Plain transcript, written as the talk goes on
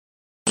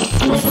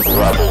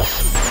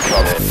Rebels,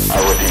 come in. I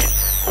repeat,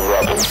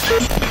 rebels,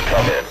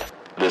 come in.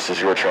 This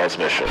is your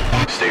transmission.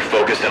 Stay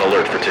focused and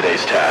alert for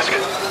today's task.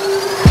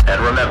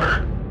 And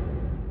remember,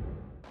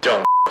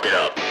 don't f it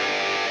up.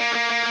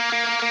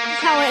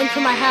 That's how I enter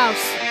my house.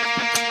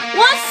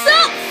 What's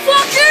up,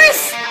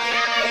 fuckers?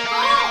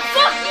 Oh,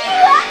 fuck you,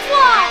 that's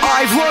why!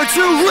 I've learned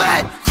to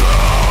let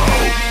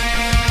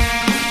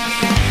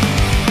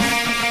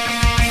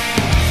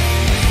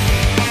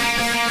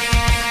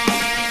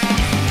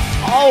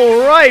All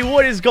right,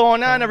 what is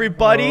going on,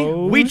 everybody?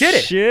 Oh, we did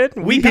it. shit.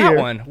 We We got here.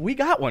 one. We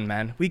got one,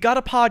 man. We got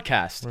a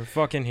podcast. We're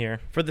fucking here.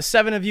 For the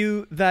 7 of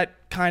you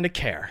that kind of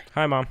care.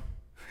 Hi, Mom.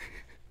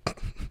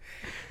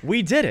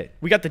 We did it.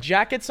 We got the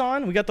jackets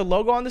on. We got the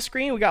logo on the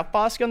screen. We got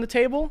Foskey on the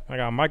table. I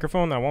got a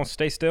microphone that won't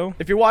stay still.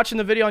 If you're watching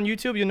the video on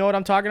YouTube, you know what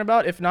I'm talking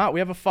about. If not, we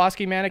have a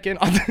Foskey mannequin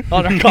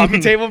on our coffee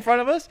table in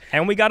front of us.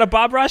 And we got a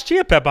Bob Ross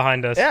Chia Pet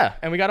behind us. Yeah,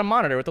 and we got a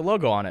monitor with the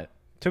logo on it.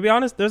 To be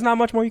honest, there's not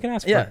much more you can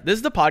ask Yeah, for. this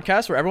is the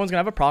podcast where everyone's going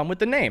to have a problem with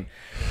the name.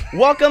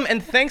 Welcome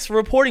and thanks for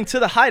reporting to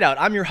The Hideout.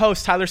 I'm your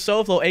host, Tyler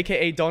SoFlo,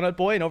 a.k.a. Donut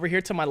Boy. And over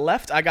here to my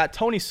left, I got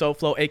Tony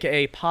SoFlo,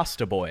 a.k.a.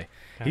 Pasta Boy.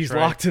 He's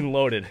right. locked and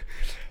loaded.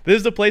 This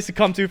is the place to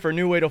come to for a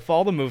new way to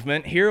follow the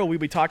movement. Here we'll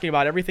be talking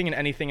about everything and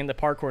anything in the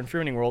parkour and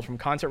freerunning world, from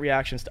content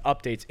reactions to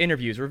updates,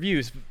 interviews,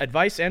 reviews,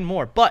 advice, and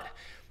more. But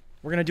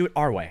we're going to do it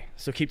our way,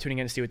 so keep tuning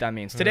in to see what that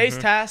means. Today's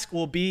task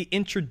will be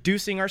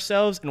introducing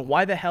ourselves and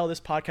why the hell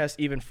this podcast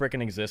even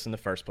freaking exists in the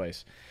first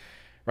place.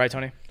 Right,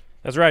 Tony?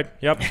 That's right.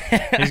 Yep.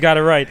 He's got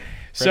it right. Read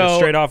So- it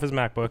straight off his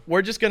MacBook.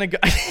 We're just gonna go.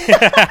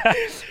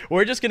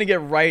 We're just gonna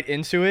get right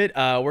into it.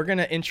 We're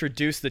gonna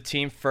introduce the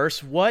team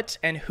first. What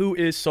and who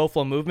is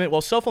SoFlo Movement?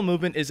 Well, SoFlo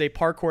Movement is a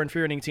parkour and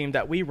freerunning team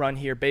that we run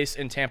here, based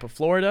in Tampa,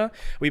 Florida.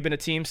 We've been a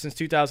team since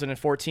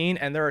 2014,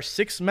 and there are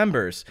 6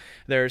 members.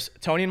 There's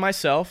Tony and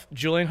myself,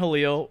 Julian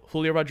Julio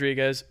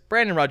Rodriguez,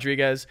 Brandon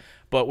Rodriguez,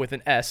 but with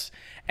an S,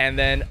 and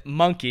then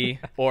Monkey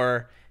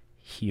or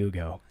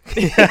Hugo.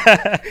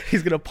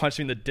 He's gonna punch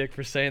me in the dick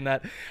for saying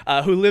that.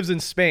 Who lives in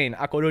Spain,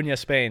 A Coruña,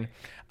 Spain.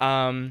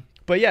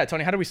 But yeah,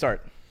 Tony, how do we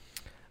start?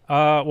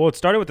 Well, it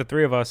started with the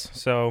 3 of us.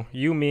 So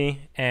you,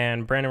 me,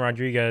 and Brandon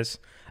Rodriguez.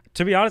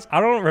 To be honest,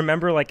 I don't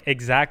remember like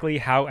exactly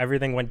how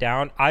everything went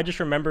down. I just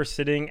remember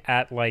sitting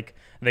at like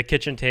the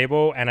kitchen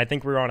table, and I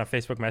think we were on a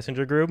Facebook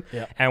Messenger group,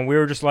 and we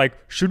were just like,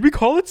 should we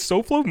call it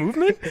SoFlo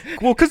Movement?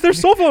 Well, because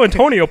there's SoFlo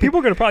Antonio. People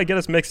are going to probably get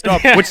us mixed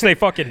up, which they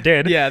fucking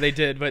did. Yeah, they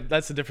did, but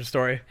that's a different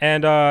story.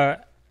 And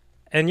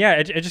yeah,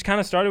 it just kind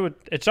of started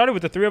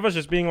with the 3 of us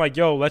just being like,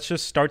 yo, let's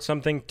just start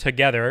something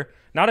together.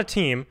 Not a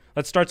team.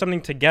 Let's start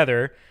something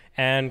together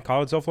and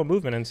call it SoFlo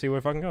Movement and see where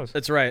it fucking goes.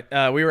 That's right.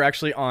 We were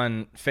actually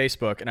on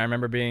Facebook, and I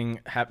remember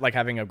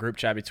having a group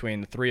chat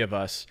between the 3 of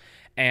us.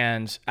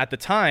 And at the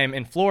time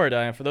in Florida,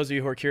 and for those of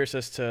you who are curious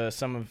as to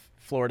some of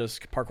Florida's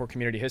parkour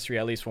community history,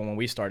 at least when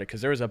we started,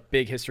 because there was a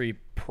big history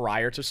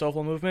prior to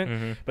SoFlo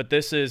Movement, but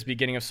this is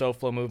beginning of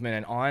SoFlo Movement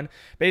and on.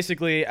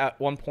 Basically, at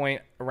one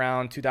point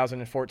around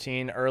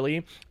 2014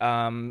 early,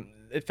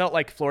 it felt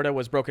like Florida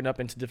was broken up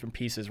into different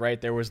pieces,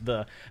 right? There was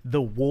the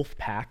Wolf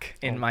Pack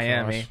in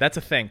Miami. Gosh. That's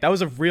a thing. That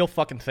was a real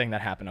fucking thing that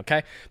happened,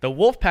 okay? The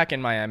Wolf Pack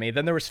in Miami.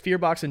 Then there was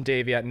Fearbox and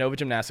Davey at Nova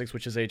Gymnastics,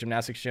 which is a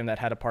gymnastics gym that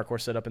had a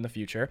parkour set up in the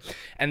future.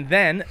 And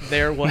then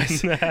there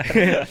was...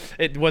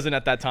 it wasn't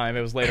at that time.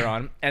 It was later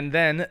on. And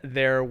then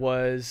there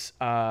was...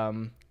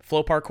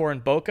 Flow Parkour in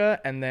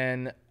Boca, and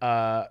then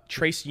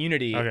Trace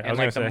Unity in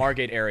like the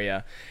Margate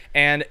area.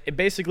 And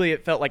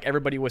it felt like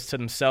everybody was to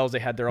themselves. They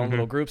had their own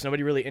little groups.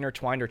 Nobody really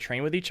intertwined or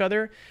trained with each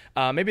other.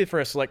 Maybe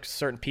for a select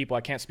certain people,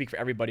 I can't speak for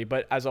everybody,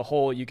 but as a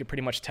whole, you could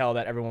pretty much tell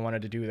that everyone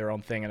wanted to do their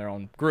own thing in their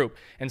own group.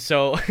 And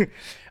so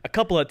a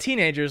couple of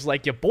teenagers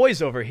like your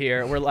boys over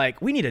here were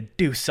like, we need to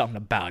do something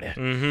about it.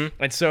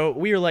 And so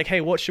we were like,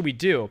 hey, what should we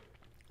do?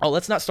 Oh,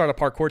 let's not start a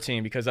parkour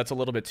team because that's a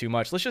little bit too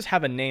much. Let's just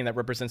have a name that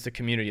represents the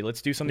community.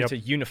 Let's do something to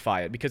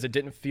unify it, because it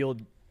didn't feel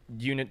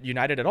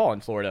united at all in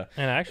Florida.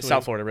 And actually,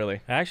 South Florida,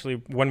 really. Actually,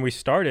 when we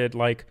started,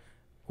 like,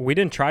 we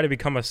didn't try to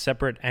become a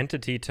separate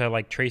entity to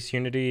like Trace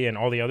Unity and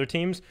all the other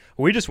teams.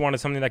 We just wanted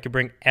something that could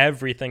bring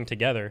everything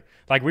together.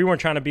 Like, we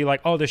weren't trying to be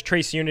like, oh, there's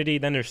Trace Unity,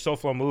 then there's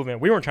SoFlo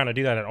Movement. We weren't trying to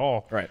do that at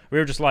all. Right. We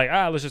were just like,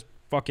 let's just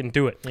fucking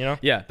do it, you know?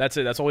 Yeah, that's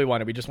it. That's all we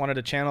wanted. We just wanted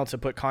a channel to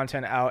put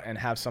content out and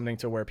have something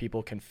to where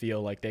people can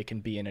feel like they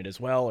can be in it as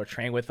well, or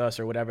train with us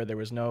or whatever. There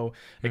was no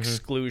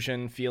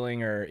exclusion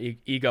feeling or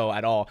ego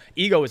at all.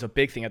 Ego was a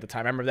big thing at the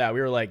time. I remember that. We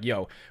were like,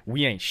 yo,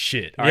 we ain't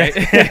shit, all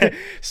right?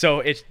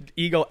 So it's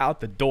ego out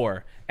the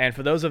door. And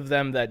for those of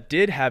them that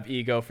did have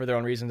ego for their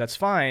own reasons, that's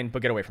fine,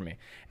 but get away from me.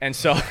 And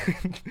so,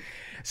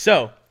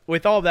 so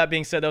with all of that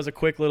being said, that was a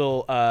quick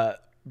little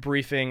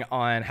briefing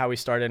on how we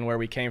started and where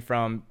we came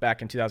from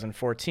back in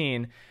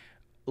 2014.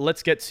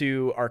 Let's get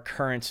to our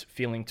current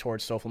feeling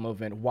towards SoFlo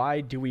Movement.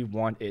 Why do we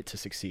want it to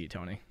succeed,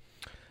 Tony?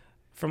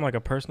 From like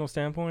a personal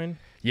standpoint?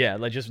 Yeah,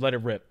 just let it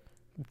rip.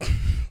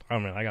 I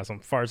mean, I got some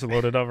farts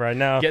loaded up right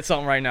now. Get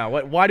something right now.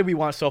 Why do we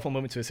want SoFlo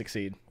Movement to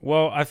succeed?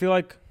 Well, I feel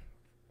like,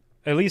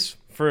 at least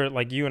for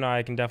like you and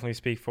I can definitely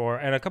speak for,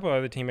 and a couple of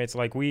other teammates,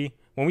 like when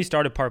we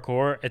started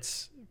parkour,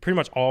 it's pretty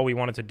much all we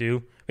wanted to do.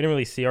 We didn't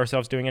really see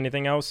ourselves doing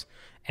anything else.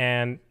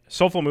 And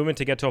SoFlo movement,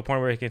 to get to a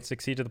point where it can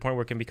succeed to the point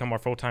where it can become our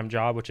full-time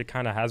job, which it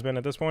kind of has been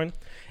at this point,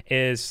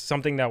 is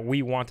something that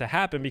we want to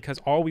happen because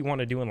all we want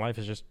to do in life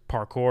is just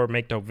parkour,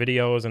 make dope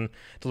videos, and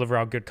deliver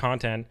out good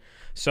content.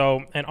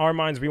 So in our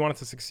minds, we want it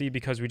to succeed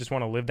because we just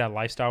want to live that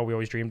lifestyle we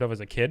always dreamed of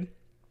as a kid.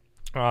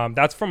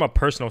 That's from a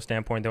personal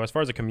standpoint, though. As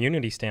far as a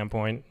community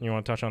standpoint, you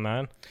want to touch on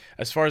that?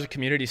 As far as a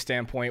community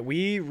standpoint,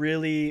 we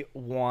really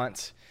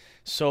want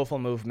SoFlo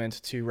movement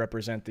to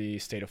represent the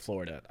state of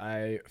Florida.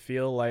 I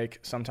feel like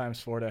sometimes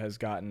Florida has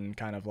gotten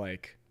kind of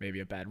like maybe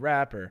a bad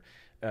rap or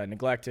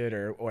neglected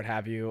or what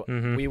have you.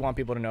 We want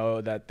people to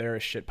know that there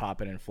is shit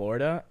popping in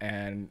Florida,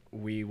 and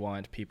we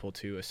want people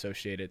to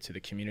associate it to the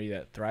community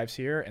that thrives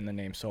here in the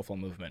name SoFlo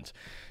movement.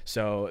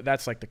 So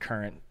that's like the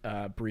current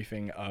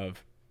briefing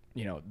of,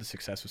 you know, the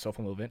success of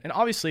SoFlo movement, and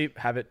obviously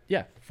have it,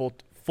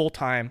 full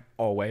time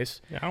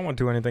always. Yeah, I don't want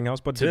to do anything else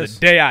but To this.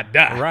 the day I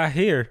die. Right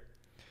here.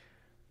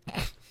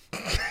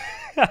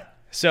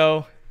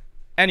 So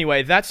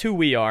anyway, that's who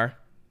we are.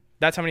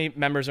 That's how many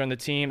members are in the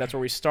team. That's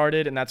where we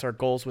started, and that's our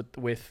goals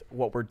with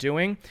what we're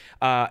doing.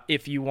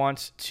 If you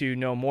want to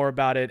know more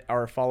about it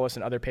or follow us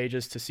on other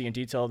pages to see in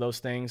detail those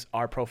things,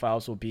 our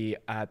profiles will be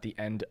at the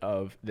end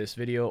of this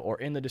video or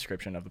in the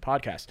description of the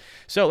podcast.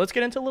 So let's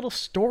get into a little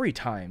story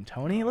time,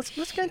 Tony. Let's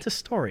get into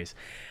stories.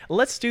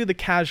 Let's do the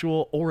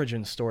casual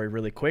origin story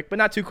really quick, but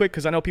not too quick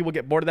because I know people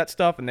get bored of that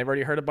stuff and they've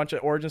already heard a bunch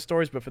of origin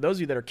stories. But for those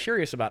of you that are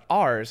curious about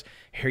ours,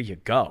 here you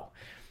go.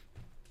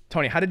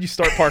 Tony, how did you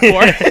start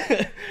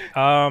parkour?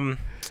 I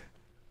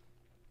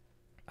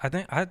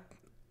think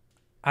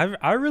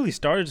I really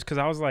started just because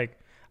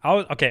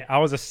I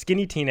was a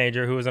skinny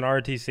teenager who was an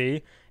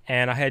ROTC,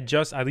 and I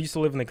used to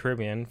live in the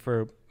Caribbean.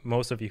 For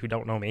most of you who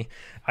don't know me,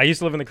 I used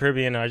to live in the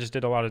Caribbean, and I just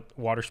did a lot of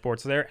water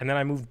sports there. And then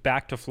I moved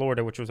back to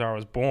Florida, which was where I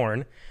was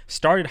born,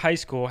 started high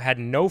school, had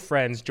no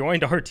friends,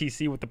 joined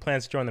ROTC with the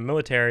plans to join the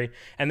military.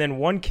 And then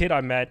one kid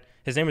I met,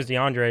 his name was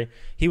DeAndre,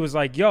 he was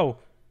like, yo,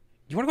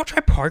 you want to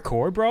go try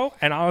parkour, bro?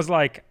 And I was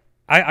like,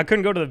 I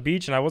couldn't go to the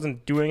beach and I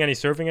wasn't doing any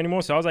surfing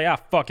anymore. So I was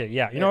like, fuck it.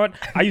 Yeah. You know what?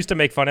 I used to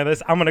make fun of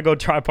this. I'm going to go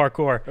try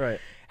parkour. Right.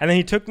 And then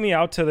he took me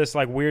out to this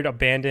like weird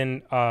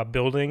abandoned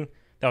building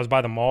that was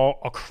by the mall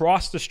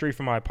across the street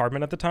from my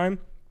apartment at the time.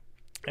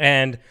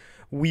 And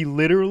we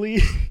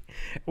literally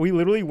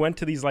went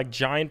to these like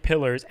giant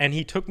pillars, and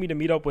he took me to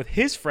meet up with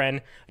his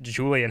friend,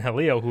 Julian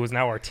Haleo, who is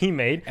now our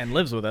teammate. And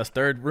lives with us,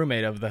 third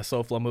roommate of the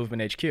SoFlo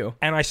Movement HQ.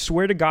 And I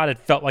swear to God, it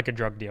felt like a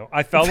drug deal.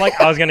 I felt like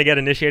I was going to get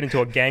initiated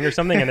into a gang or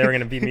something, and they were going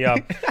to beat me up.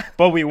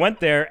 But we went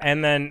there,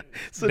 and then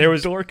there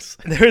was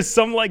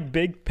some like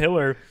big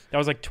pillar that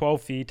was like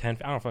 12 feet, 10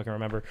 feet. I don't fucking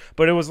remember.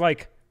 But it was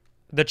like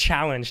the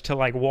challenge to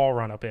like wall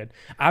run up it.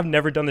 I've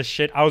never done this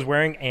shit. I was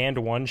wearing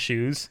 &1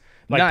 shoes.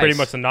 Like pretty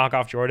much the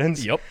knockoff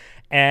Jordans. Yep.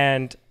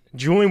 And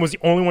Julian was the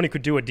only one who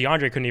could do it.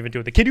 DeAndre couldn't even do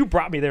it. The kid who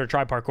brought me there to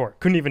try parkour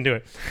couldn't even do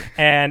it.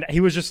 And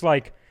he was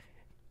like,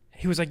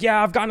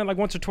 yeah, I've gotten it like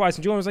once or twice.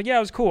 And Julian was like, yeah,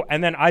 it was cool.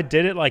 And then I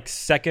did it like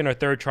second or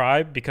third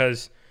try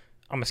because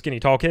I'm a skinny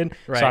tall kid.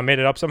 Right. So I made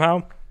it up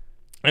somehow.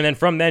 And then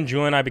from then,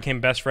 Julian and I became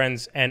best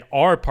friends. And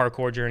our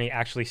parkour journey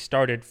actually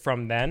started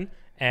from then.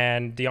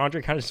 And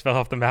DeAndre kind of just fell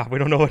off the map. We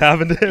don't know what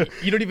happened to him.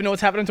 You don't even know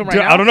what's happening to him right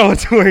now? I don't know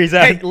where he's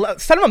at. Hey,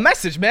 send him a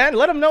message, man.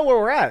 Let him know where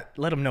we're at.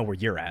 Let him know where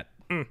you're at.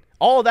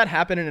 All of that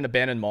happened in an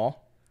abandoned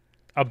mall.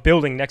 A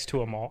building next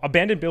to a mall.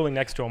 Abandoned building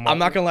next to a mall. I'm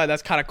not going to lie.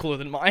 That's kind of cooler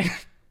than mine.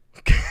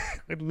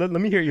 Let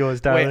me hear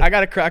yours, Tyler. Wait, I got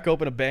to crack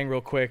open a Bang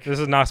real quick. This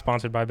is not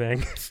sponsored by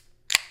Bang.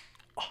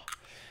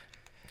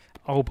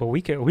 Oh, but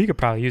we could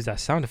probably use that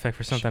sound effect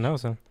for something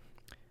else. Huh?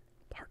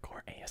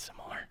 Parkour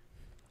ASMR.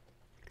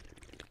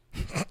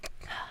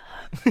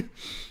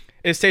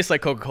 It tastes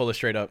like Coca-Cola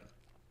straight up.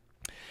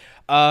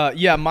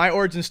 Yeah, my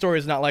origin story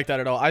is not like that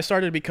at all. I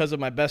started because of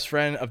my best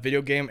friend, a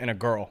video game, and a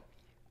girl.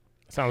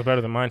 Sounds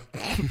better than mine.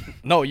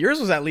 No, yours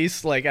was at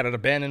least like at an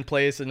abandoned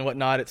place and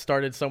whatnot. It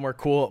started somewhere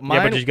cool. Mine,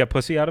 yeah, but did you get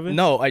pussy out of it?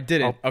 No, I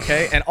didn't. Oh.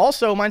 Okay, and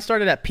also mine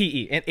started at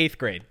PE in 8th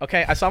grade.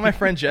 Okay, I saw my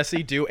friend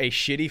Jesse do a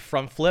shitty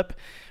front flip,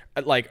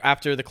 like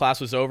after the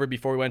class was over,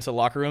 before we went to the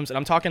locker rooms, and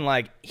I'm talking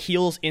like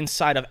heels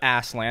inside of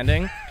ass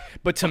landing.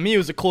 But to me, it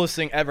was the coolest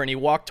thing ever. And he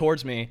walked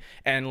towards me,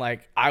 and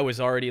like I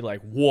was already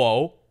like,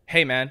 "Whoa,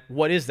 hey man,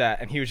 what is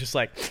that?" And he was just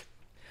like,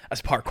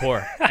 "That's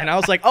parkour." And I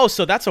was like, "Oh,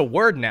 so that's a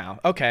word now?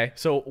 Okay,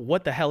 so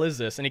what the hell is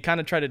this?" And he kind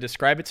of tried to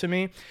describe it to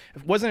me.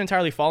 It wasn't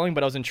entirely following,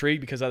 but I was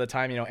intrigued because at the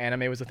time, you know,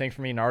 anime was a thing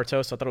for me,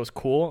 Naruto, so I thought it was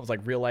cool. It was like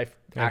real life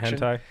action.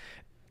 Hentai.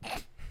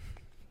 A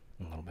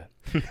little bit.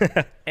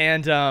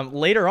 And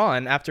later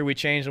on, after we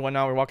changed and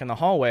whatnot, we were walking the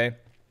hallway.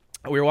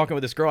 We were walking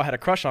with this girl I had a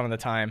crush on at the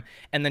time,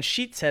 and then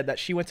she said that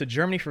she went to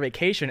Germany for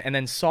vacation and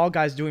then saw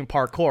guys doing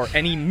parkour.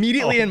 And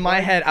immediately in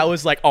my head, I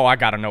was like, "Oh, I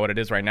gotta know what it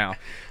is right now.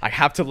 I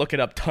have to look it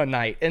up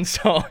tonight." And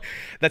so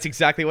that's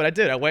exactly what I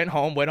did. I went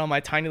home, went on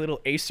my tiny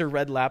little Acer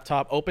red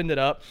laptop, opened it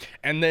up,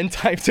 and then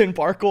typed in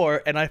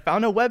parkour, and I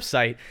found a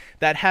website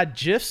that had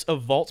GIFs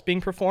of vaults being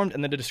performed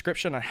and then the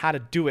description on how to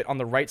do it on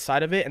the right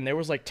side of it. And there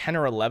was like 10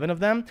 or 11 of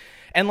them,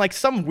 and like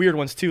some weird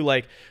ones too.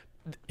 Like,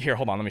 here,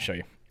 hold on, let me show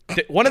you.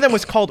 One of them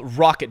was called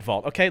Rocket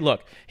Vault. Okay,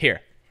 look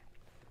here.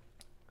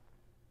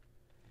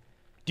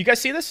 Do you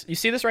guys see this? You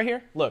see this right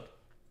here? Look.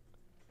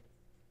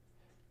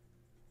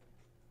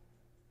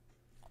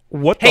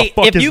 What the Hey,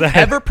 fuck if is you've that?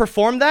 ever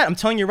performed that, I'm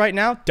telling you right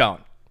now,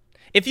 don't.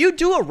 If you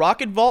do a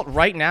rocket vault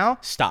right now,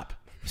 stop.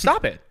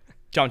 Stop it.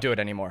 Don't do it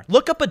anymore.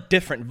 Look up a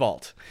different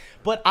vault.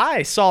 But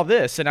I saw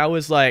this and I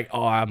was like,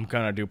 oh, I'm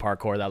going to do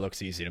parkour. That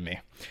looks easy to me.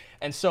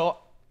 And so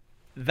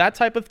that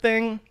type of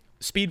thing,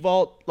 speed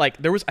vault, like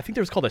I think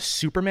there was called a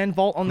Superman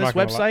vault on this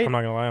website. I'm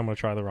not gonna lie, I'm gonna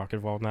try the rocket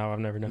vault now. I've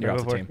never done You're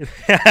it off the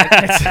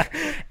before.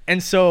 team.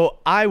 And so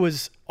I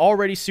was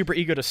already super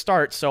eager to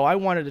start, so I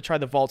wanted to try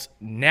the vaults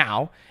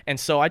now. And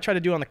so I tried to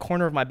do it on the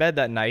corner of my bed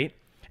that night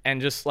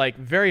and just like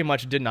very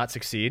much did not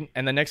succeed.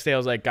 And the next day I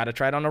was like, gotta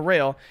try it on a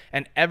rail.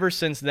 And ever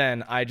since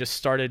then, I just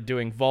started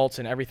doing vaults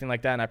and everything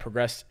like that, and I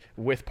progressed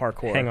with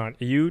parkour. Hang on,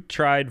 you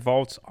tried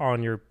vaults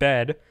on your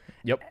bed.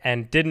 Yep.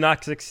 And did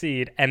not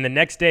succeed. And the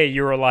next day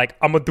you were like,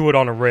 I'm gonna do it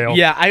on a rail.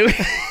 Yeah,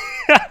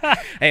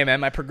 hey man,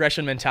 my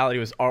progression mentality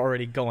was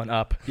already going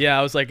up. Yeah,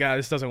 I was like,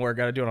 this doesn't work.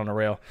 Got to do it on a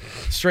rail.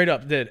 Straight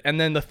up did. And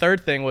then the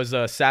third thing was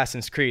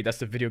Assassin's Creed. That's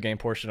the video game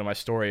portion of my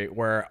story,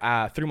 where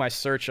through my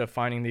search of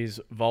finding these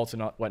vaults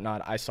and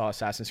whatnot, I saw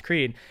Assassin's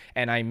Creed,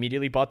 and I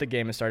immediately bought the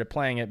game and started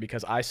playing it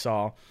because I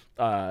saw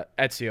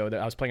Ezio,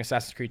 that I was playing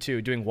Assassin's Creed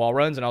 2, doing wall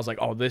runs, and I was like,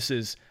 oh,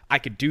 I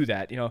could do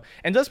that, you know.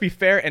 And let's be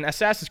fair, in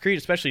Assassin's Creed,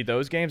 especially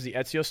those games, the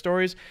Ezio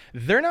stories,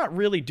 they're not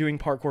really doing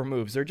parkour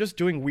moves. They're just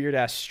doing weird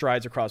ass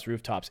strides across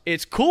rooftops.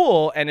 It's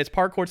cool and it's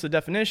parkour to the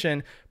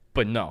definition,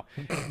 but no.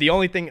 The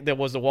only thing that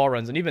was the wall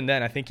runs, and even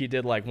then, I think he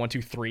did like 1,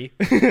 2, 3,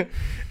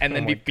 and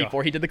then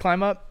before he did the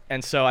climb up.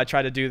 And so I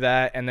tried to do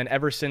that, and then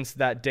ever since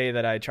that day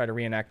that I tried to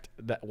reenact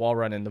that wall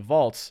run in the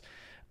vaults,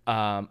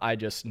 I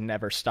just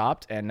never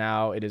stopped, and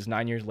now it is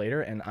 9 years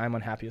later, and I'm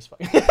unhappy as fuck.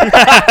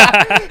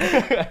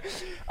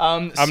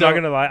 I'm not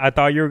gonna lie. I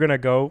thought you were gonna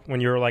go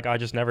when you were like, I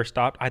just never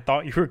stopped. I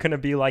thought you were gonna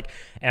be like,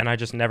 and I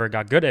just never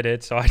got good at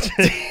it. So I just.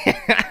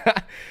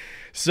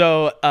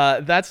 So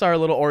that's our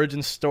little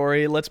origin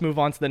story. Let's move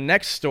on to the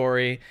next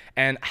story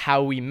and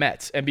how we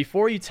met. And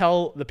before you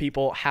tell the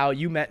people how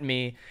you met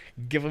me,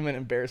 give them an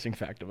embarrassing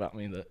fact about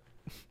me that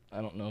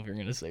I don't know if you're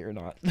gonna say or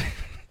not.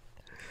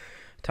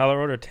 Tyler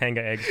ordered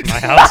Tanga eggs to my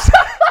house.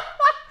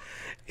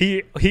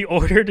 He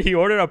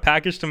ordered a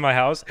package to my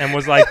house and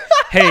was like,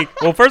 hey,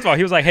 well, first of all,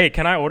 he was like, hey,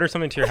 can I order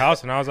something to your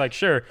house? And I was like,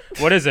 sure.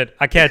 What is it?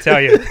 I can't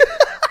tell you.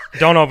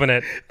 Don't open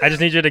it. I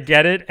just need you to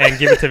get it and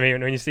give it to me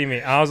when you see me.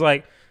 And I was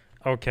like,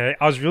 okay.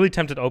 I was really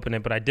tempted to open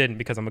it, but I didn't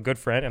because I'm a good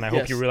friend, and I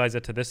hope you realize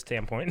it to this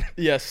standpoint.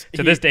 Yes.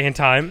 This day and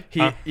time.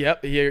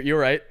 Yep, you're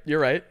right. You're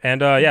right.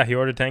 And he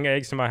ordered Tanga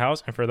eggs to my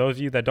house. And for those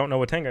of you that don't know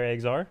what Tanga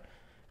eggs are,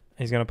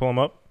 he's going to pull them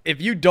up. If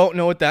you don't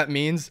know what that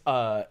means,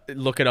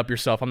 look it up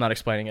yourself. I'm not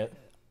explaining it.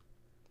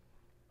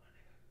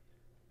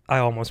 I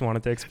almost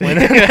wanted to explain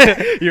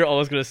it. You're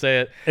always going to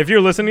say it. If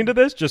you're listening to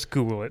this, just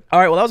Google it. All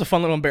right, well, that was a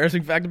fun little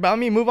embarrassing fact about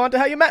me. Move on to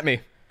how you met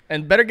me.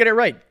 And better get it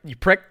right, you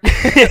prick.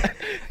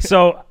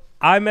 So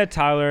I met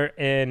Tyler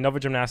in Nova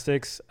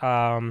Gymnastics.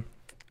 I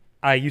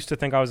used to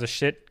think I was a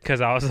shit because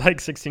I was like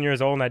 16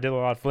 years old and I did a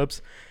lot of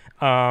flips.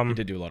 You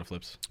did do a lot of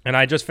flips. And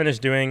I just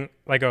finished doing,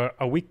 like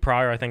a week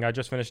prior, I think I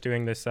just finished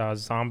doing this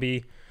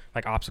zombie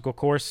like obstacle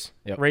course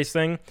race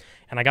thing.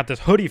 And I got this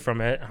hoodie from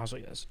it. And I was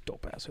like, that's a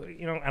dope ass hoodie,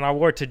 you know? And I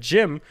wore it to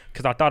gym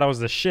because I thought I was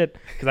the shit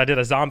because I did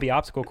a zombie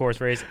obstacle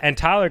course race. And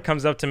Tyler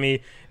comes up to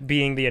me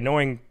being the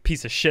annoying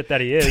piece of shit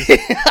that he is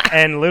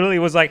and literally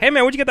was like, hey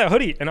man, where'd you get that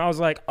hoodie? And I was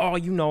like, oh,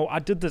 you know, I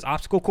did this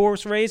obstacle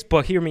course race,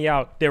 but hear me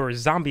out. There were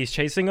zombies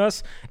chasing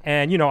us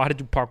and, you know, I had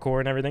to do parkour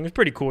and everything. It was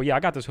pretty cool. Yeah,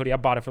 I got this hoodie. I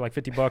bought it for like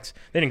 $50.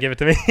 They didn't give it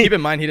to me. Keep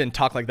in mind, he didn't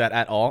talk like that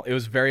at all. It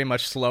was very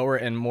much slower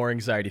and more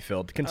anxiety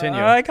filled.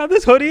 Continue. I got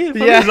this hoodie.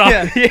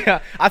 Yeah.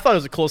 I thought it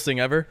was the coolest thing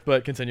ever,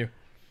 but continue.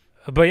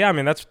 But yeah, I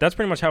mean, that's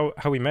pretty much how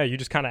we met. You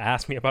just kind of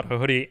asked me about a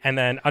hoodie. And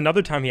then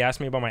another time he asked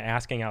me about my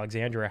Asking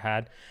Alexandria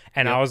hat.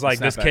 And I was like,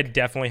 this kid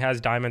definitely has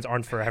Diamonds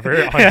Aren't Forever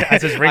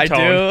as his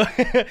ringtone.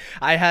 I do.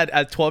 I had,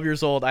 at 12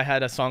 years old, I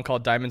had a song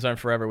called Diamonds Aren't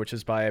Forever, which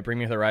is by Bring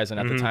Me the Horizon.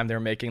 At the time, they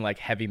were making like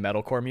heavy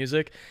metalcore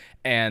music.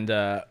 And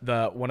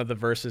one of the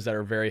verses that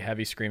are very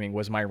heavy screaming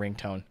was my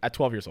ringtone at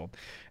 12 years old.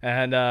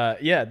 And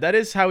yeah, that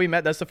is how we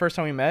met. That's the first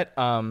time we met.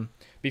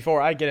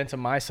 Before I get into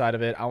my side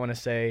of it, I want to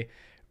say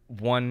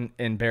one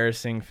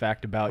embarrassing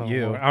fact about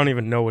you. Lord. I don't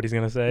even know what he's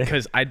going to say.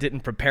 Because I didn't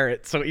prepare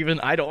it, so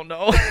even I don't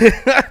know.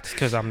 It's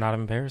because I'm not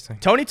embarrassing.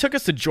 Tony took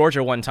us to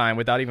Georgia one time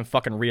without even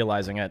fucking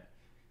realizing it.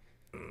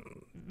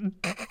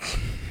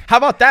 How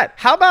about that?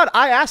 How about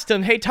I asked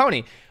him, hey,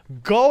 Tony,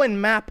 go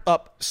and map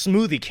up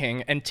Smoothie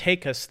King and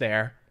take us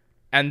there,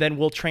 and then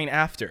we'll train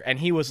after. And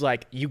he was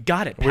like, you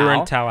got it, pal. We were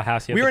in Tallahassee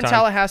at the time. We were in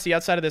Tallahassee.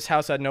 Outside of this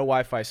house had no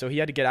Wi-Fi, so he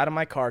had to get out of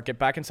my car, get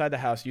back inside the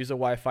house, use the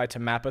Wi-Fi to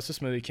map us to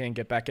Smoothie King,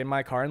 get back in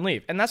my car, and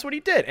leave. And that's what he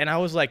did. And I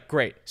was like,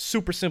 great.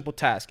 Super simple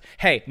task.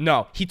 Hey,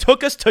 no. He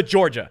took us to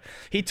Georgia.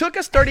 He took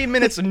us 30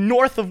 minutes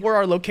north of where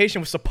our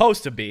location was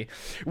supposed to be.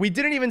 We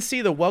didn't even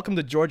see the Welcome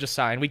to Georgia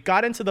sign. We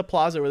got into the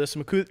plaza where the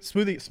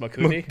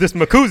smoothie... This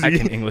Makuzi. I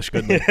can English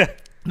goodly.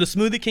 the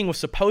Smoothie King was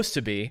supposed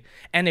to be,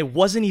 and it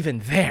wasn't even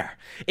there.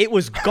 It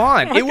was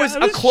gone. Oh my it was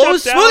God, a it was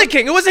closed shut down. Smoothie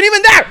King. It wasn't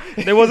even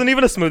there. There wasn't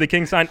even a Smoothie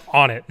King sign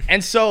on it.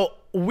 And so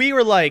we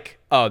were like,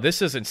 oh, this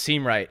doesn't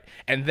seem right.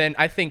 And then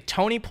I think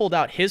Tony pulled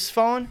out his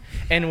phone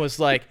and was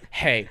like,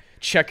 hey,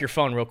 check your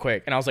phone real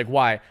quick. And I was like,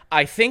 why?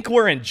 I think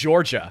we're in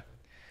Georgia.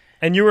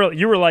 And you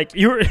were like,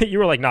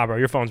 nah, bro,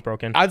 your phone's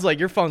broken. I was like,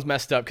 your phone's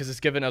messed up because it's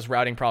given us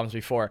routing problems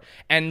before.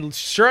 And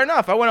sure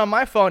enough, I went on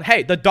my phone.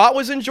 Hey, the dot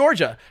was in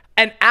Georgia,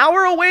 an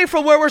hour away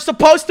from where we're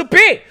supposed to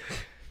be.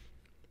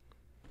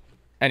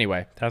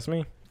 Anyway. That's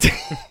me.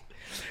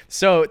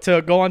 So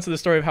to go on to the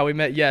story of how we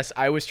met, yes,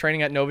 I was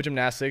training at Nova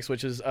Gymnastics,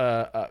 which is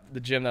the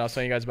gym that I was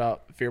telling you guys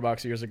about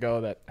Fearbox years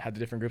ago that had the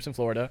different groups in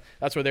Florida.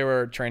 That's where they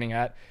were training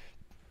at.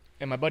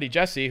 And my buddy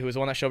Jesse, who was the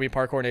one that showed me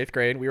parkour in 8th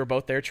grade, we were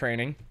both there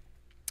training.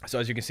 So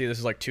as you can see, this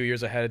is like 2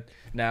 years ahead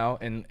now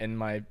in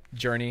my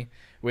journey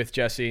with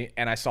Jesse.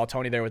 And I saw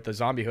Tony there with the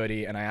zombie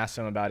hoodie, and I asked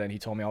him about it, and he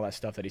told me all that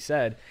stuff that he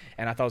said.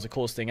 And I thought it was the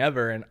coolest thing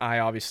ever. And I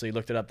obviously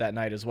looked it up that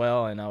night as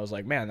well. And I was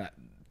like, man, that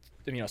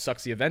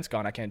sucks the event's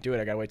gone. I can't do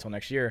it. I got to wait till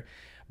next year.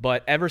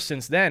 But ever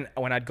since then,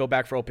 when I'd go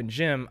back for open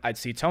gym, I'd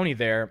see Tony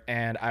there,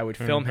 and I would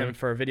film him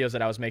for videos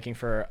that I was making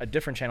for a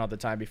different channel at the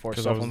time before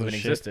SoFlo Movement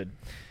existed.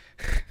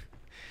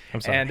 I'm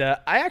sorry. And I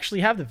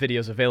actually have the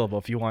videos available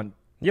if you want.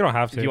 You don't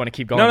have to. If you want to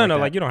keep going. No, that.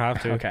 like you don't have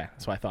to. Okay,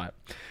 that's what I thought.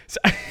 So,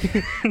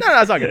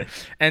 no, it's all good.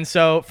 And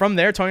so from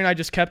there, Tony and I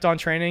just kept on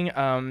training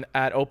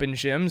at open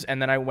gyms,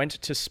 and then I went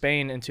to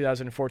Spain in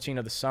 2014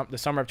 of the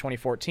summer of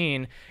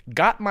 2014,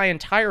 got my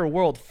entire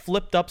world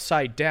flipped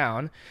upside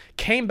down,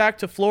 came back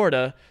to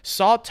Florida,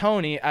 saw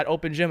Tony at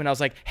open gym, and I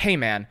was like, hey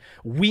man,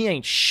 we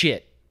ain't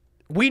shit.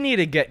 We need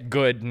to get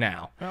good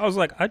now. I was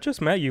like, I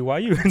just met you. Why are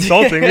you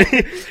insulting me?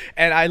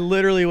 And I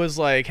literally was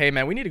like, hey,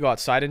 man, we need to go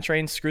outside and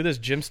train. Screw this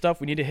gym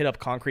stuff. We need to hit up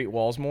concrete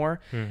walls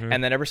more.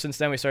 And then ever since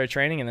then, we started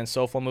training. And then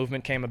SoFlo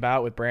Movement came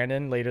about with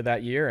Brandon later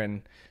that year.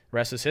 And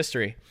rest is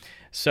history.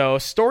 So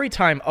story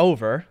time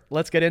over.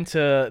 Let's get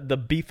into the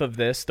beef of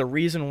this, the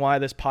reason why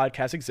this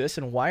podcast exists,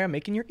 and why I'm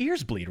making your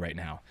ears bleed right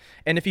now.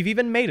 And if you've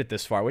even made it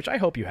this far, which I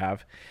hope you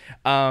have,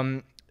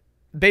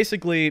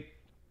 basically,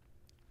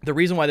 the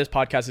reason why this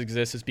podcast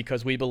exists is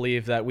because we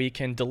believe that we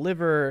can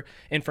deliver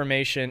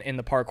information in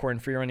the parkour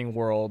and freerunning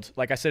world,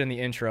 like I said in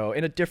the intro,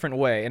 in a different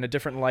way, in a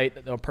different light.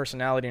 Our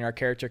personality and our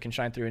character can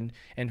shine through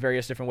in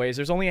various different ways.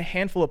 There's only a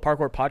handful of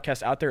parkour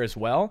podcasts out there as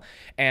well,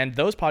 and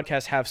those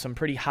podcasts have some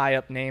pretty high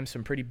up names,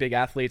 some pretty big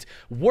athletes.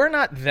 We're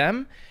not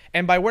them,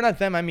 and by we're not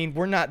them, I mean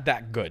we're not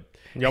that good.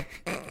 Yep.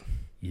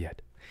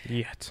 Yet.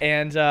 Yet.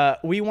 And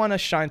we want to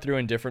shine through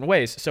in different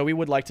ways. So we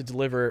would like to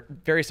deliver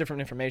various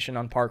different information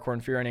on parkour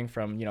and freerunning,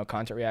 from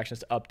content reactions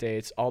to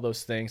updates, all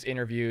those things,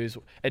 interviews,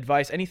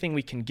 advice, anything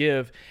we can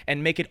give,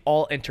 and make it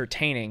all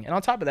entertaining. And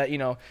on top of that,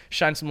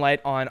 shine some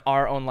light on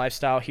our own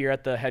lifestyle here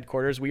at the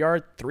headquarters. We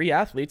are 3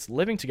 athletes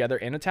living together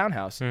in a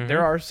townhouse.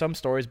 There are some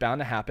stories bound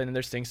to happen, and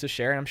there's things to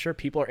share. And I'm sure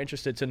people are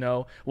interested to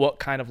know what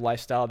kind of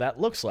lifestyle that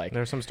looks like.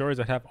 There are some stories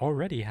that have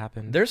already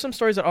happened. There's some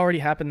stories that already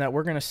happened that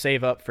we're going to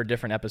save up for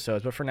different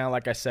episodes. But for now,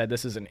 like I said,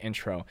 this is an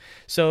intro.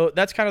 So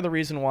that's kind of the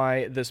reason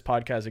why this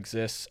podcast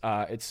exists.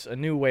 It's a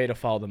new way to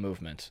follow the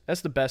movement.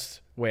 That's the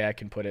best way I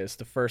can put it. It's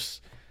the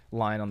first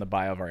line on the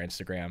bio of our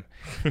Instagram.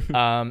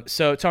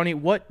 So Tony,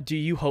 what do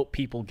you hope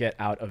people get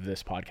out of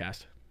this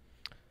podcast?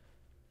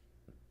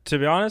 To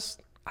be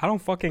honest, I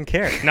don't fucking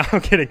care. No,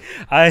 I'm kidding.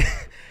 I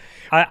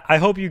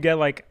hope you get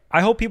I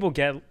hope people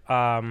get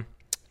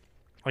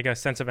like a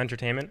sense of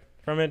entertainment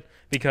from it,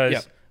 because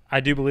Yep. I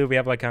do believe we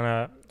have kind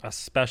of a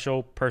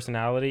special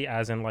personality,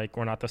 as in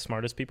we're not the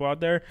smartest people out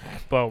there,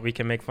 but we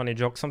can make funny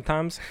jokes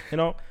sometimes,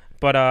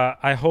 But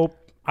I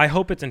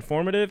hope it's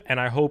informative, and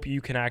I hope you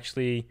can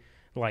actually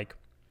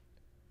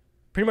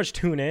pretty much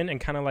tune in and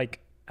kind of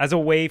as a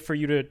way for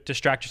you to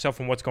distract yourself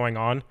from what's going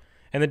on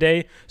in the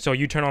day. So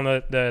you turn on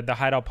the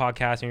Hideout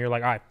podcast and you're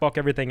like, all right, fuck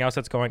everything else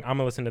that's going. I'm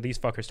gonna listen to these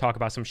fuckers talk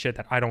about some shit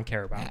that I don't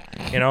care about.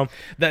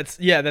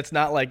 That's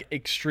not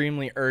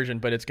extremely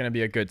urgent, but it's going to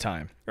be a good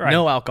time. Right.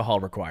 No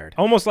alcohol required.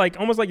 Almost like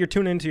you're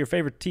tuning into your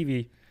favorite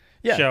TV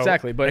show.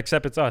 Exactly. But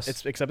except it's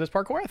us. Except it's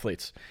parkour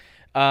athletes.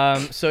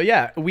 So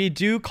yeah, we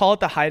do call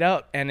it the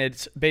Hideout, and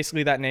it's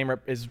basically that name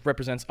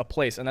represents a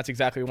place, and that's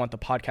exactly what we want the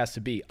podcast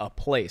to be, a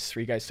place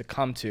for you guys to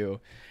come to,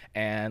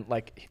 and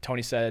like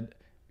Tony said,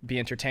 be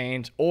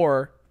entertained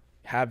or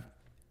have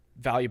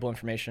valuable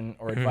information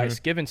or advice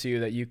given to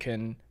you that you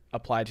can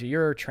apply to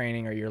your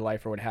training or your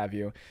life or what have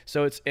you.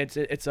 So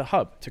it's a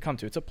hub to come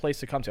to. It's a place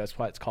to come to. That's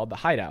why it's called the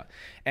Hideout.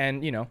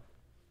 And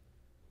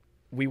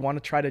we want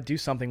to try to do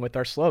something with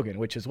our slogan,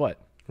 which is what?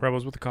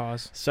 Rebels with a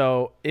cause.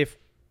 So if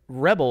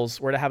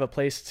rebels were to have a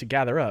place to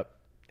gather up,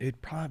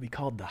 it'd probably be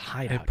called the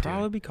Hideout. It'd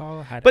probably be called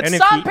a Hideout. But And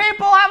if some you-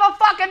 people have a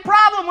fucking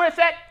problem with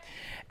it,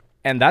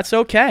 and that's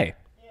okay.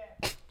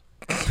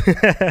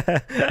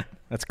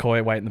 That's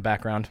Coy White in the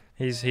background.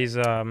 He's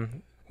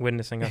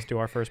witnessing us do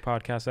our first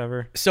podcast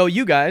ever. So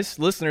you guys,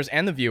 listeners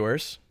and the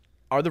viewers,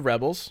 are the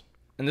rebels,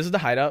 and this is the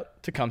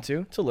Hideout to come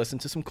to listen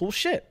to some cool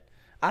shit.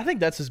 I think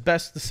that's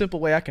the simple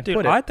way I can Dude,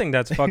 put it. I think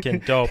that's fucking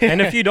dope.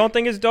 And if you don't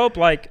think it's dope,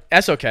 like,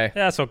 That's okay.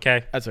 that's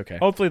okay. That's okay.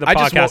 Hopefully the I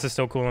just podcast won't- is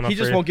still cool enough He for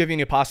just you. won't give you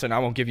any pasta, and I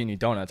won't give you any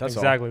donuts. That's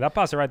Exactly. That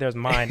pasta right there is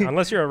mine.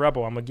 Unless you're a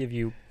rebel, I'm going to give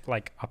you,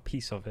 like, a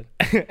piece of it.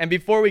 all. And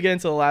before we get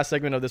into the last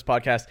segment of this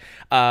podcast,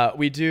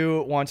 we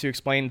do want to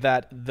explain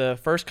that the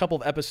first couple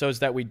of episodes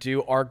that we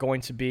do are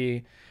going to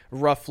be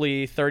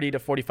roughly 30 to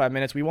 45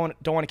 minutes. We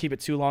don't want to keep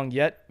it too long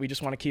yet. We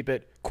just want to keep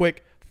it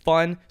quick,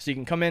 fun, so you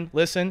can come in,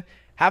 listen,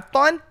 have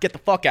fun, get the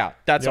fuck out.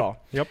 That's all.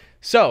 Yep.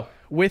 So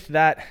with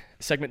that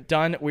segment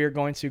done, we are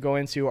going to go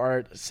into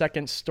our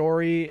second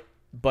story,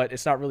 but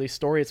it's not really a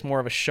story. It's more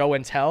of a show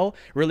and tell.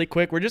 Really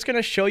quick, we're just going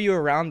to show you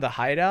around the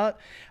hideout.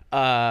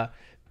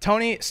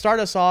 Tony,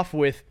 start us off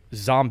with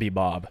Zombie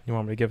Bob. You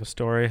want me to give a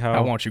story? I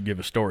want you to give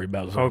a story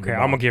about Zombie Okay,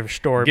 Bob. I'm going to give a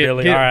story, get,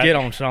 Billy. Get, All right. get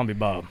on Zombie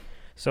Bob.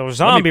 So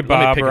Zombie let me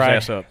Bob, pick his right?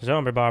 ass up.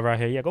 Zombie Bob right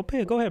here. Yeah, go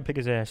ahead and pick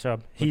his ass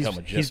up. He's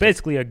majestic.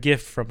 basically a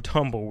gift from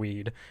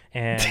Tumbleweed,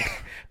 and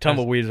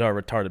Tumbleweed's our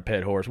retarded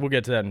pet horse. We'll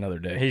get to that another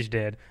day. he's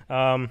dead.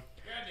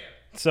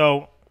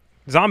 So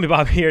Zombie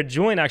Bob here,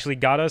 Julian actually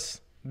got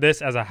us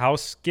this as a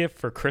house gift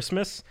for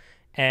Christmas,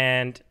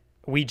 and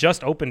we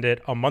just opened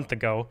it a month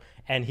ago,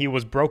 and he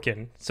was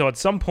broken. So at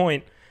some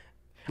point,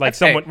 like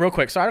someone, Hey, real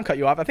quick, sorry I don't cut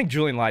you off. I think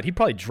Julian lied. He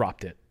probably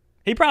dropped it.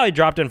 he probably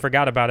dropped it and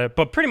forgot about it,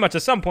 but pretty much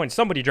at some point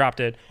somebody dropped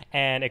it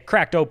and it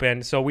cracked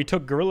open. So we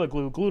took Gorilla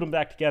Glue, glued him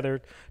back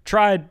together,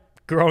 tried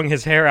growing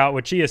his hair out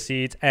with chia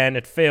seeds, and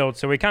it failed.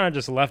 So we kind of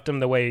just left him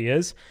the way he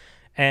is,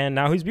 and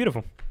now he's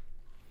beautiful.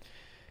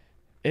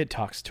 It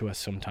talks to us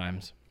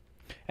sometimes.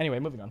 Anyway,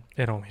 moving on.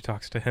 It only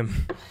talks to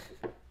him.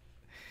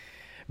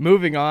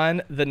 Moving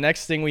on, the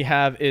next thing we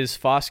have is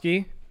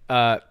Foskey.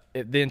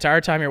 The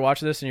entire time you're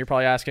watching this and you're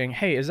probably asking,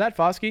 hey, is that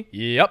Foskey?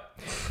 Yep,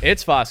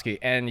 it's Foskey.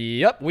 And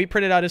yep, we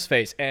printed out his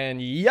face. And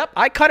yep,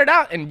 I cut it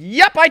out. And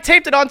yep, I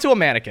taped it onto a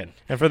mannequin.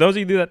 And for those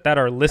of you that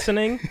are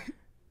listening,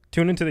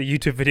 tune into the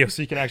YouTube video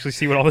so you can actually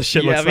see what all this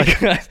shit looks like.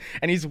 Because,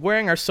 and he's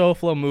wearing our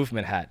SoFlo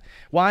movement hat.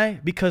 Why?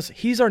 Because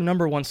he's our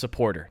 #1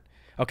 supporter.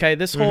 Okay,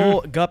 this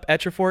whole Gup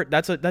Etrefort,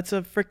 that's a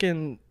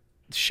freaking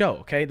show.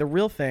 Okay, the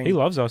real thing. He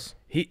loves us.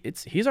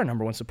 He's our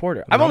 #1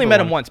 supporter. I've only met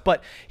him once,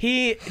 but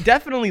he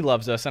definitely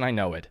loves us, and I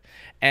know it.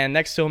 And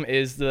next to him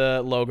is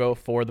the logo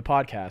for the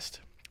podcast.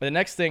 The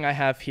next thing I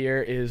have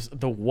here is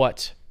the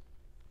what,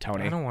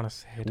 Tony? I don't want to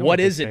say it. What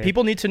is it?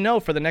 People need to know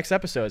for the next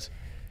episodes.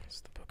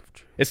 It's the Book of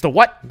Truth. It's the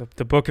what?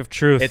 The Book of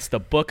Truth. It's the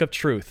Book of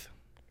Truth.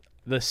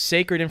 The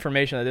sacred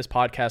information that this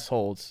podcast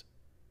holds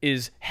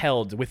is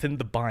held within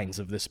the binds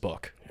of this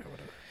book.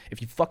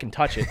 If you fucking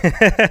touch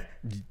it,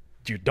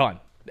 you're done.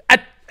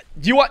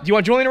 Do you want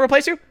Julian to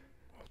replace you?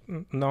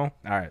 No. All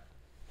right.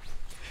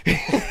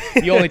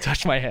 You only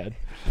touched my head.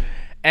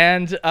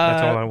 And That's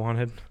all I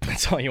wanted.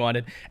 that's all you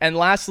wanted. And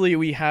lastly,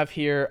 we have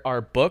here our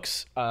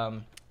books.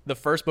 The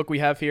first book we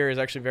have here is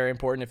actually very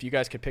important. If you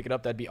guys could pick it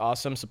up, that'd be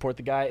awesome. Support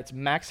the guy. It's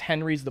Max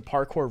Henry's The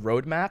Parkour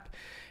Roadmap.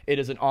 It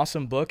is an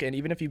awesome book, and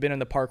even if you've been in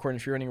the parkour and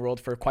freerunning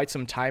world for quite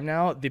some time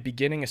now, the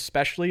beginning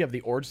especially of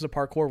the origins of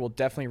parkour will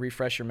definitely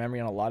refresh your memory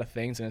on a lot of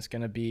things, and it's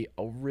going to be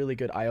a really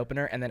good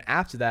eye-opener. And then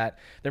after that,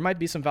 there might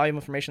be some valuable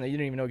information that you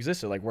didn't even know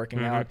existed, like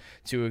working out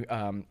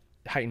to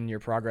heighten your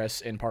progress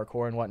in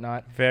parkour and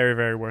whatnot. Very,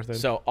 very worth it.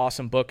 So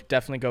awesome book.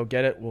 Definitely go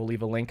get it. We'll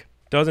leave a link.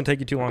 Doesn't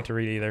take you too long to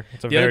read either.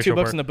 It's a The very other two short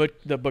books book.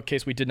 in the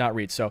bookcase we did not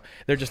read, so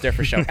they're just there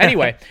for show.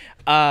 Anyway,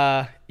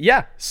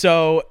 yeah,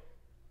 so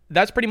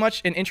that's pretty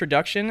much an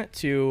introduction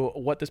to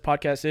what this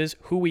podcast is,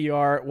 who we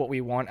are, what we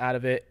want out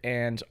of it,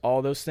 and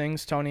all those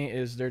things. Tony,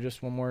 is there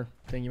just one more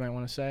thing you might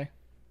want to say?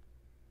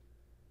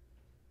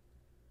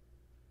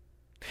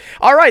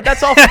 All right,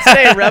 that's all for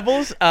today,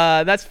 Rebels.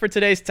 That's for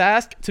today's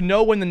task. To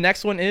know when the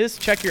next one is,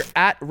 check your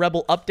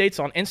 @Rebel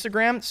Updates on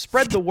Instagram.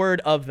 Spread the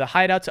word of the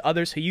Hideout to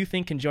others who you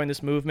think can join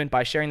this movement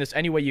by sharing this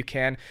any way you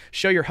can.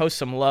 Show your host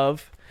some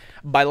love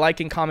by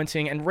liking,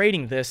 commenting, and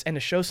rating this. And to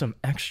show some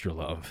extra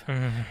love,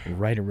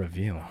 write a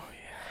review.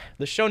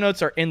 The show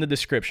notes are in the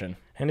description.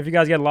 And if you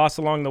guys get lost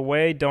along the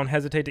way, don't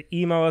hesitate to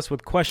email us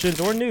with questions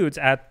or nudes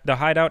at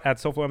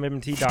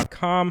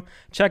thehideout@SoFloMVMT.com.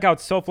 Check out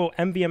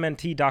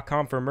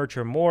SoFloMVMNT.com for merch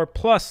or more.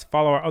 Plus,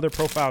 follow our other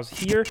profiles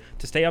here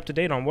to stay up to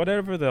date on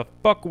whatever the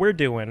fuck we're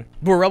doing.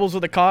 We're Rebels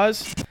with a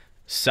Cause,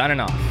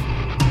 signing off.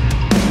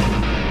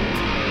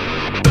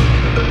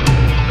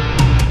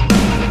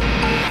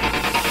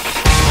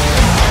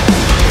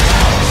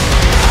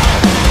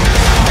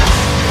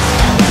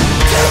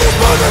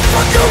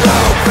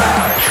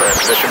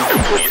 Transmission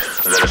complete.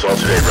 That is all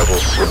today,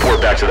 Rebels.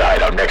 Report back to the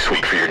hideout next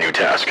week for your new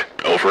task.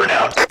 Over and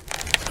out.